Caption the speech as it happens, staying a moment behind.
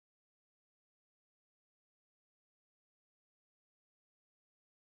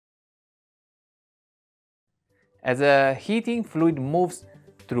As a heating fluid moves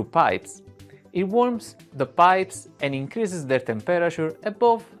through pipes, it warms the pipes and increases their temperature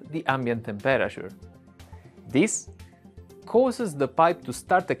above the ambient temperature. This causes the pipe to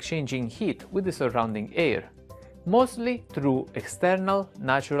start exchanging heat with the surrounding air, mostly through external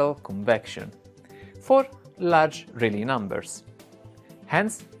natural convection, for large Rayleigh numbers.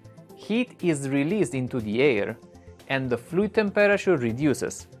 Hence, heat is released into the air and the fluid temperature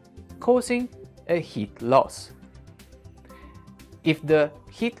reduces, causing a heat loss. If the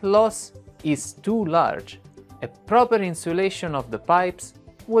heat loss is too large, a proper insulation of the pipes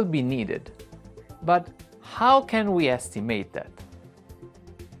will be needed. But how can we estimate that?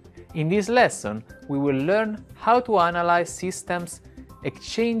 In this lesson, we will learn how to analyze systems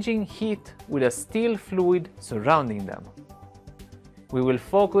exchanging heat with a still fluid surrounding them. We will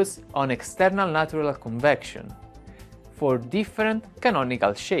focus on external natural convection for different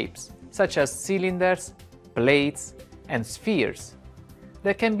canonical shapes, such as cylinders, plates, and spheres,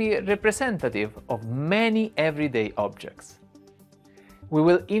 that can be representative of many everyday objects. We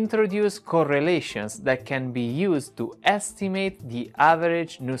will introduce correlations that can be used to estimate the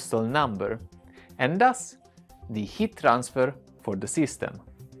average Nusselt number, and thus the heat transfer for the system.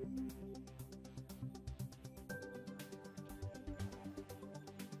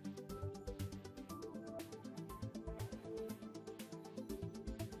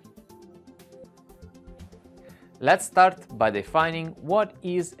 Let's start by defining what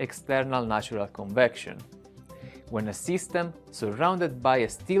is external natural convection. When a system surrounded by a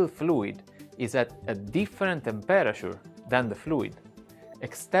still fluid is at a different temperature than the fluid,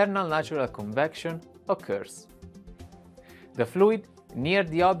 external natural convection occurs. The fluid near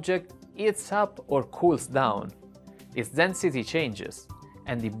the object heats up or cools down, its density changes,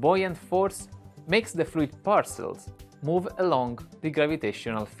 and the buoyant force makes the fluid parcels move along the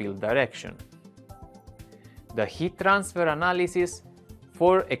gravitational field direction. The heat transfer analysis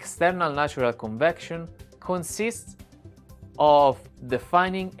for external natural convection consists of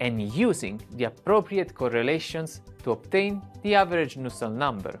defining and using the appropriate correlations to obtain the average Nusselt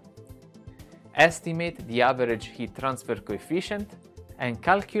number, estimate the average heat transfer coefficient, and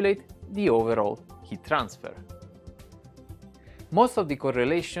calculate the overall heat transfer. Most of the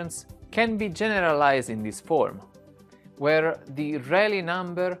correlations can be generalized in this form, where the Rayleigh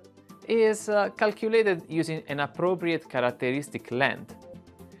number is calculated using an appropriate characteristic length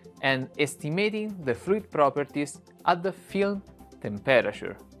and estimating the fluid properties at the film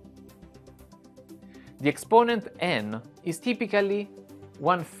temperature. The exponent n is typically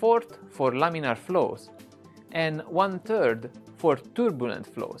 1/4 for laminar flows and 1/3 for turbulent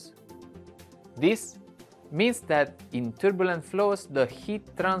flows. This means that in turbulent flows the heat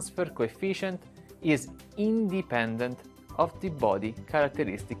transfer coefficient is independent of the body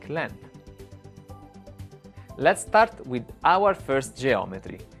characteristic length. Let's start with our first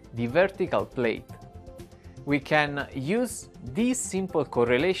geometry, the vertical plate. We can use these simple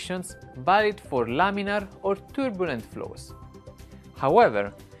correlations valid for laminar or turbulent flows.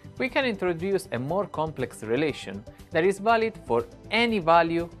 However, we can introduce a more complex relation that is valid for any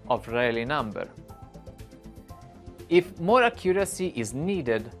value of Rayleigh number. If more accuracy is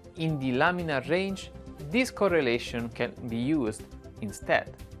needed in the laminar range, this correlation can be used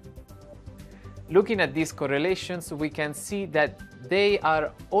instead. Looking at these correlations, we can see that they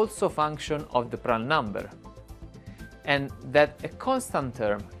are also function of the Prandtl number, and that a constant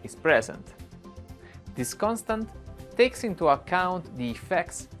term is present. This constant takes into account the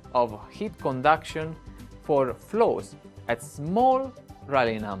effects of heat conduction for flows at small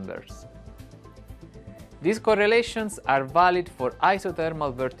Rayleigh numbers. These correlations are valid for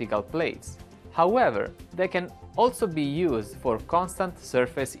isothermal vertical plates. However, they can also be used for constant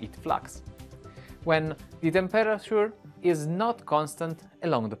surface heat flux, when the temperature is not constant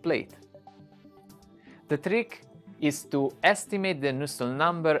along the plate. The trick is to estimate the Nusselt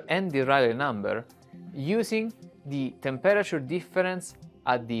number and the Rayleigh number using the temperature difference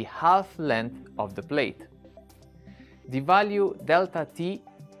at the half length of the plate. The value delta T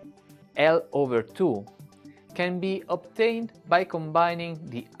L/2 can be obtained by combining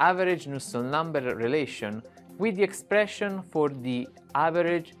the average Nusselt number relation with the expression for the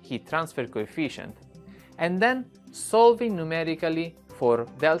average heat transfer coefficient, and then solving numerically for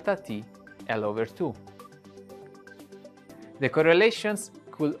delta T L/2. The correlations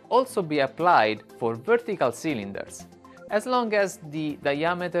could also be applied for vertical cylinders, as long as the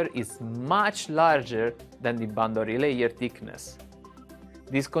diameter is much larger than the boundary layer thickness.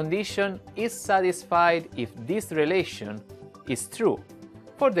 This condition is satisfied if this relation is true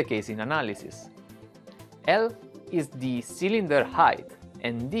for the casing analysis. L is the cylinder height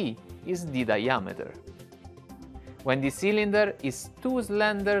and D is the diameter. When the cylinder is too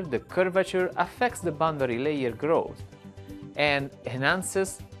slender, the curvature affects the boundary layer growth and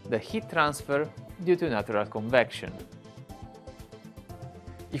enhances the heat transfer due to natural convection.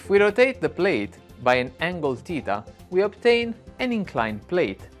 If we rotate the plate by an angle theta, we obtain an inclined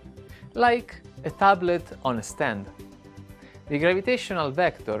plate, like a tablet on a stand. The gravitational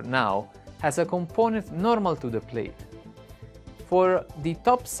vector now has a component normal to the plate. For the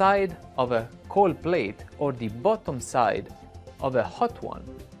top side of a cold plate or the bottom side of a hot one,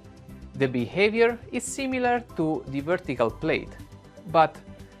 the behavior is similar to the vertical plate, but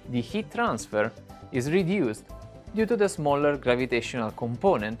the heat transfer is reduced due to the smaller gravitational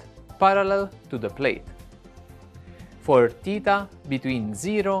component parallel to the plate. For theta between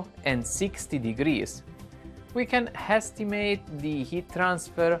 0 and 60 degrees, we can estimate the heat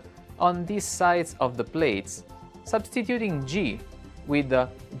transfer on these sides of the plates, substituting g with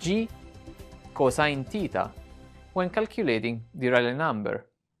g cosine theta when calculating the Rayleigh number.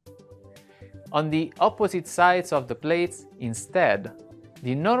 On the opposite sides of the plates, instead,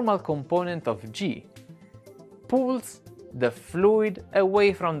 the normal component of g pulls the fluid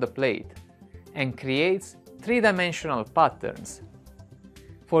away from the plate and creates three-dimensional patterns.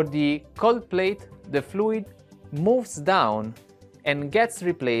 For the cold plate, the fluid moves down and gets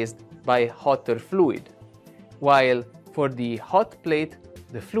replaced by hotter fluid, while for the hot plate,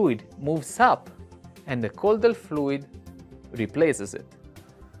 the fluid moves up and the colder fluid replaces it.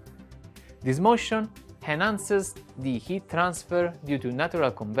 This motion enhances the heat transfer due to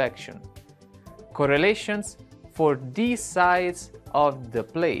natural convection. Correlations for these sides of the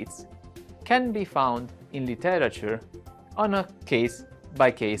plates can be found in literature on a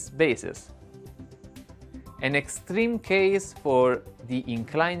case-by-case basis. An extreme case for the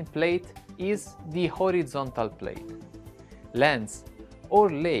inclined plate is the horizontal plate. Lands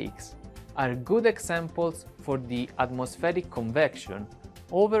or lakes are good examples for the atmospheric convection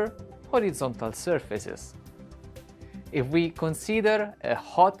over horizontal surfaces. If we consider a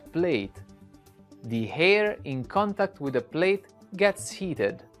hot plate, the air in contact with the plate gets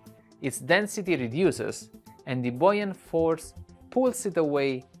heated, its density reduces, and the buoyant force pulls it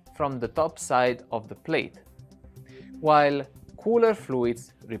away from the top side of the plate, while cooler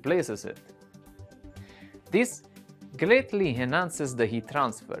fluids replaces it. This greatly enhances the heat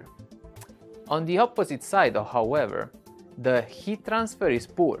transfer. On the opposite side, however, the heat transfer is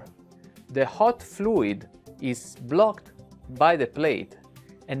poor. The hot fluid is blocked by the plate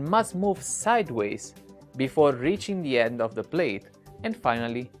and must move sideways before reaching the end of the plate and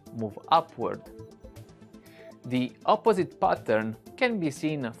finally move upward. The opposite pattern can be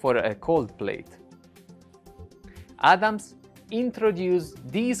seen for a cold plate. Adams introduced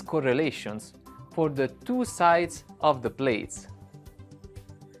these correlations for the two sides of the plates.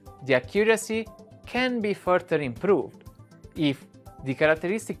 The accuracy can be further improved if the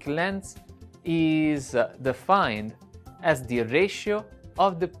characteristic length is defined as the ratio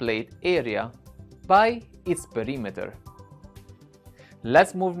of the plate area by its perimeter.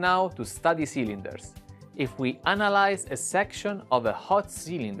 Let's move now to study cylinders. If we analyze a section of a hot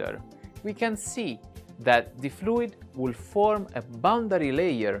cylinder, we can see that the fluid will form a boundary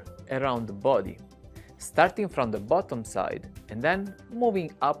layer around the body, starting from the bottom side and then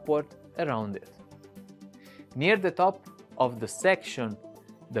moving upward around it. Near the top of the section,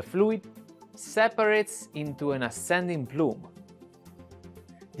 the fluid separates into an ascending plume.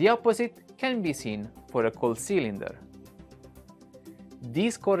 The opposite can be seen for a cold cylinder.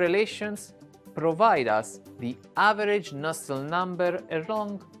 These correlations provide us the average Nusselt number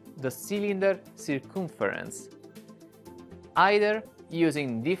along the cylinder circumference, either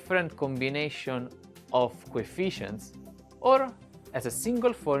using different combination of coefficients or as a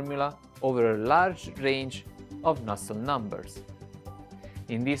single formula over a large range of Nusselt numbers.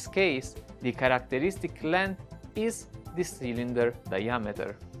 In this case, the characteristic length is the cylinder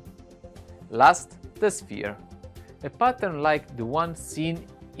diameter. Last, the sphere. A pattern like the one seen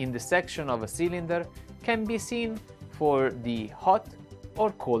in the section of a cylinder can be seen for the hot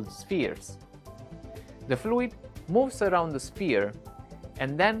or cold spheres. The fluid moves around the sphere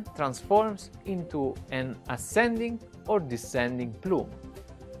and then transforms into an ascending or descending plume.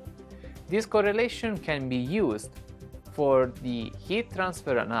 This correlation can be used for the heat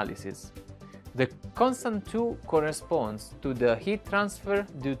transfer analysis. The constant 2 corresponds to the heat transfer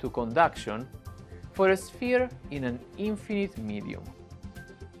due to conduction for a sphere in an infinite medium.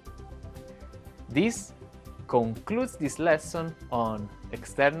 This concludes this lesson on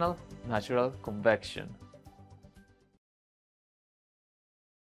external natural convection.